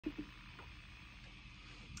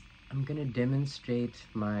I'm gonna demonstrate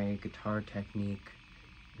my guitar technique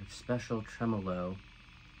of special tremolo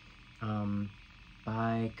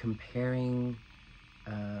by comparing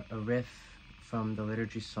a riff from the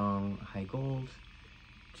liturgy song High Gold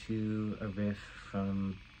to a riff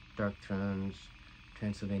from Dark Throne's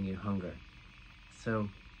Transylvanian Hunger. So,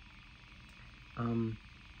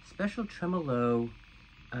 special tremolo,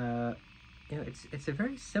 it's a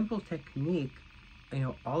very simple technique.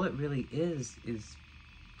 All it really is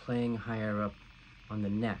playing higher up on the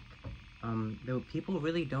neck. Though people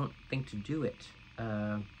really don't think to do it.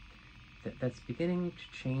 That's beginning to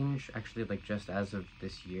change, actually, like just as of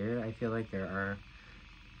this year. I feel like there are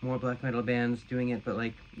more black metal bands doing it, but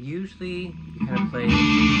like usually you kind of play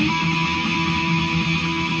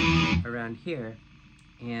around here,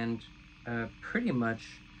 and pretty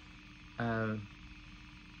much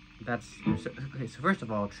that's so, okay. So first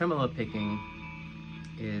of all, tremolo picking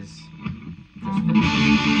is just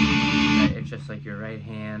right, it's just like your right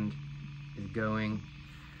hand is going.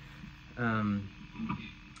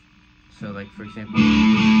 So like for example,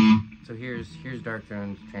 so here's Dark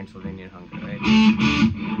Throne's Transylvanian Hunger, right?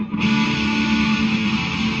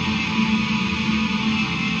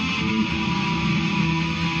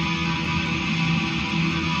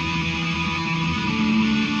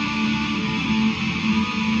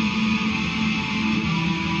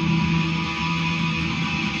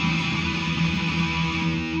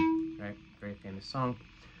 Right, very famous song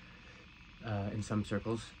in some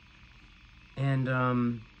circles, and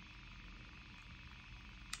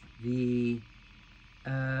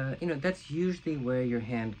that's usually where your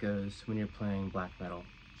hand goes when you're playing black metal,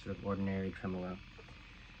 sort of ordinary tremolo.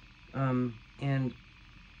 And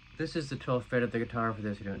this is the 12th fret of the guitar, for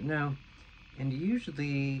those who don't know. And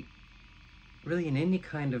usually, really in any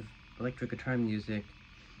kind of electric guitar music,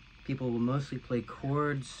 people will mostly play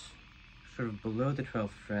chords sort of below the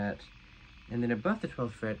 12th fret, and then above the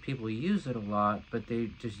 12th fret, people use it a lot, but they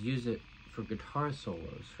just use it for guitar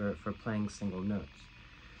solos, for playing single notes.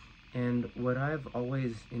 And what I've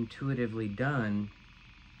always intuitively done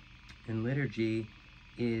in liturgy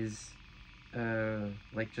is,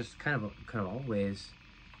 like just kind of always,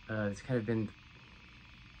 it's kind of been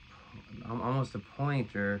almost a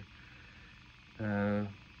point, or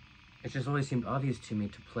it just always seemed obvious to me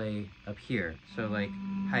to play up here. So like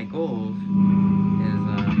High Gold is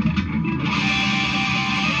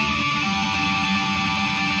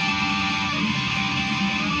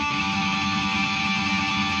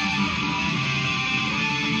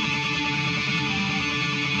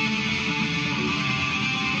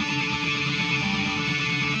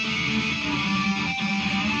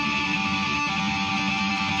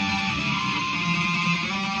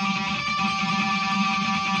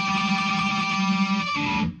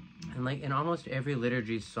like in almost every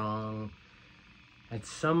liturgy song, at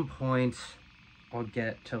some point, I'll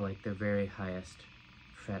get to like the very highest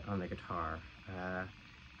fret on the guitar.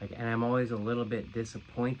 And I'm always a little bit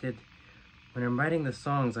disappointed. When I'm writing the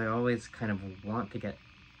songs, I always kind of want to get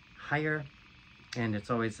higher, and it's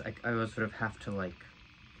always like I always sort of have to like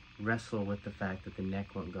wrestle with the fact that the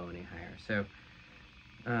neck won't go any higher. So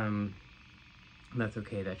that's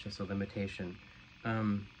okay, that's just a limitation.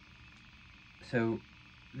 So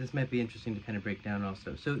this might be interesting to kind of break down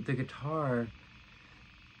also. So the guitar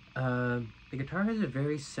has a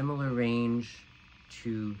very similar range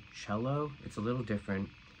to cello. It's a little different.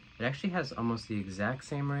 It actually has almost the exact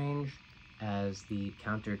same range as the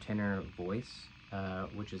countertenor voice,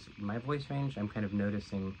 which is my voice range. I'm kind of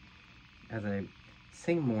noticing as I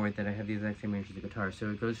sing more that I have the exact same range as the guitar. So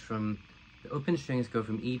it goes from, the open strings go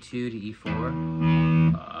from E2 to E4.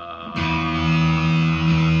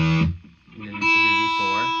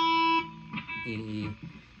 E,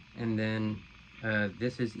 and then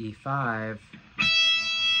this is E5,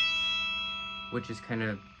 which is kind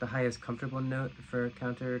of the highest comfortable note for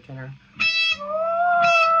countertenor.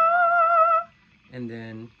 And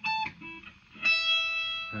then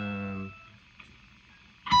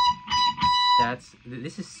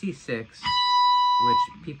this is C6, which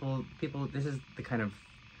people this is the kind of,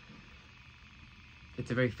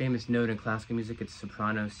 it's a very famous note in classical music. It's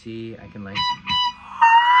soprano C. I can like,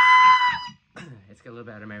 it's a little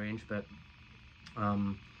bit out of my range, but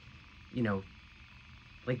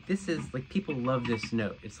like this is like, people love this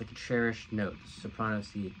note. It's like a cherished note, soprano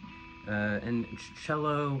C. And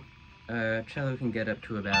cello can get up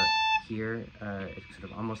to about here. It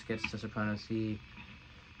sort of almost gets to soprano C,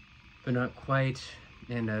 but not quite.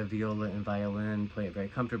 And viola and violin play it very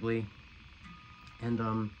comfortably. And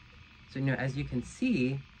so as you can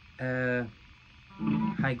see,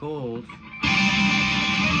 High Gold,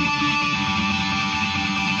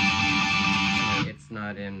 it's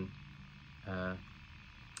not in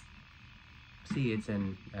C, it's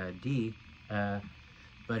in D,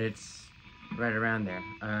 but it's right around there.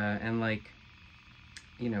 And like,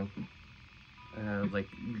 you know, like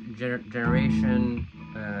generation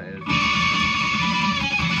is.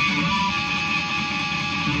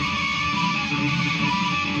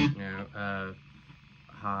 You know,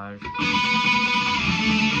 Haj.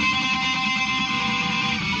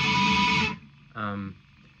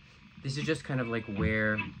 This is just kind of like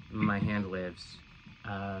where my hand lives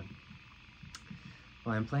while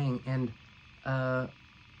I'm playing, and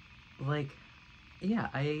like, yeah,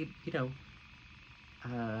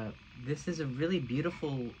 this is a really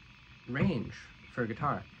beautiful range for a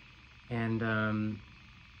guitar, and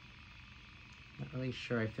not really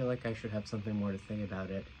sure. I feel like I should have something more to say about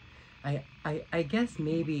it. I guess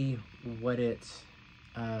maybe what it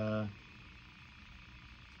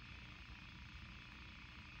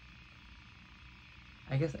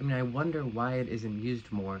I wonder why it isn't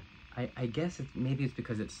used more. I guess maybe it's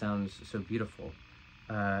because it sounds so beautiful,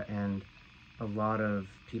 and a lot of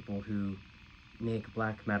people who make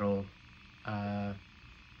black metal,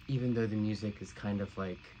 even though the music is kind of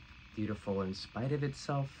like beautiful in spite of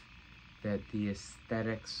itself, that the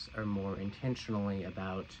aesthetics are more intentionally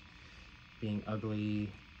about being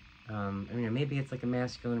ugly. Maybe it's like a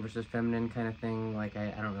masculine versus feminine kind of thing, like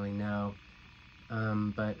I don't really know,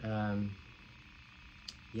 but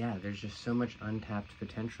yeah, there's just so much untapped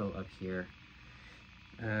potential up here,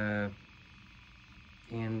 yeah,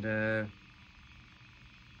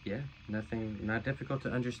 not difficult to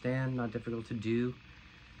understand, not difficult to do.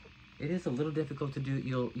 It is a little difficult to do.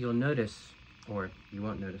 You'll notice, or you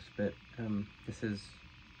won't notice, but this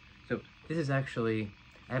is actually,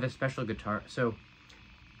 I have a special guitar. So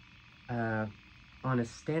on a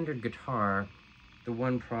standard guitar, the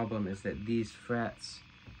one problem is that these frets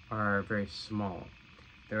are very small.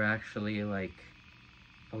 They're actually like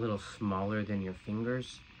a little smaller than your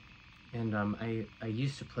fingers. And I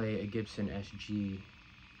used to play a Gibson SG.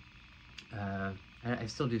 I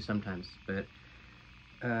still do sometimes, but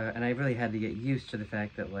and I really had to get used to the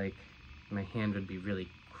fact that like my hand would be really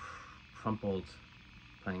crumpled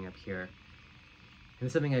playing up here. And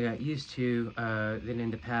it's something I got used to. Then in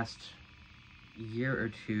the past year or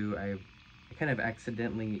two, I kind of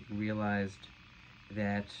accidentally realized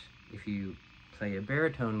that if you play a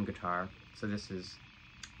baritone guitar, so this is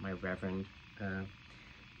my Reverend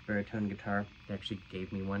baritone guitar. They actually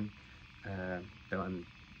gave me one, though I'm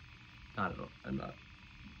not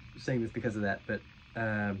saying this because of that, but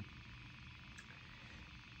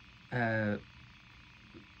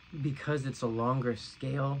because it's a longer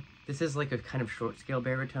scale, this is like a kind of short scale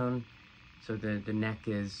baritone, so the neck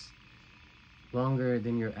is longer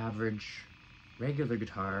than your average regular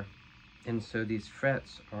guitar, and so these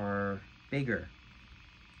frets are bigger,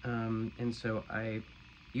 and so I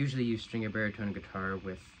usually use string a baritone guitar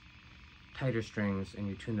with tighter strings, and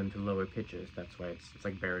you tune them to lower pitches. That's why it's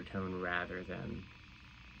like baritone rather than,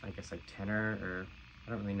 I guess, like tenor, or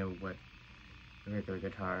I don't really know what a regular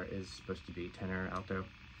guitar is supposed to be, tenor, alto.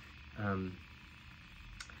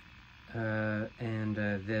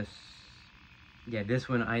 This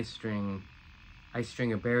one I string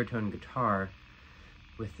a baritone guitar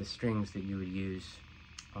with the strings that you would use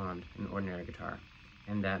on an ordinary guitar,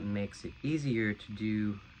 and that makes it easier to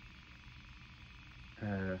do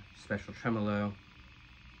special tremolo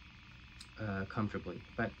comfortably,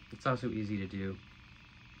 but it's also easy to do,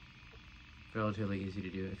 relatively easy to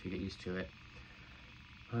do if you get used to it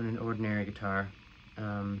on an ordinary guitar.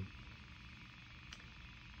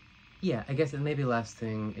 Yeah, I guess, and maybe last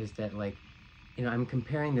thing is that, like, you know, I'm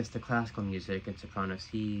comparing this to classical music and soprano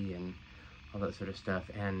C and all that sort of stuff,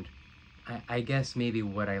 and I guess maybe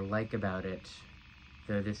what I like about it,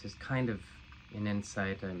 though this is kind of an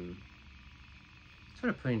insight I'm sort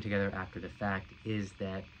of putting together after the fact, is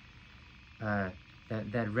that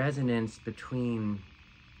that resonance between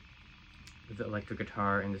the electric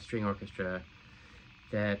guitar and the string orchestra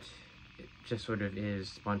that just sort of is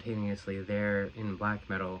spontaneously there in black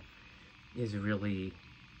metal is really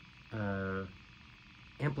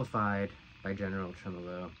amplified by general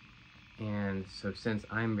tremolo. And so since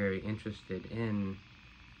I'm very interested in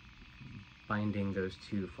binding those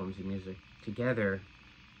two forms of music together,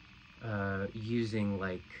 using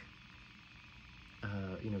like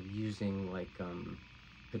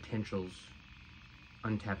potentials,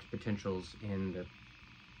 untapped potentials in the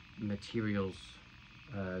materials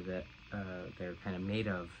that they're kind of made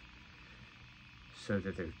of, so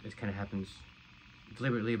that it kind of happens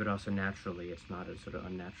deliberately but also naturally. It's not a sort of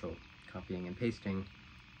unnatural copying and pasting.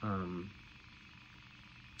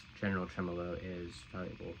 General tremolo is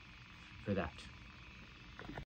valuable for that.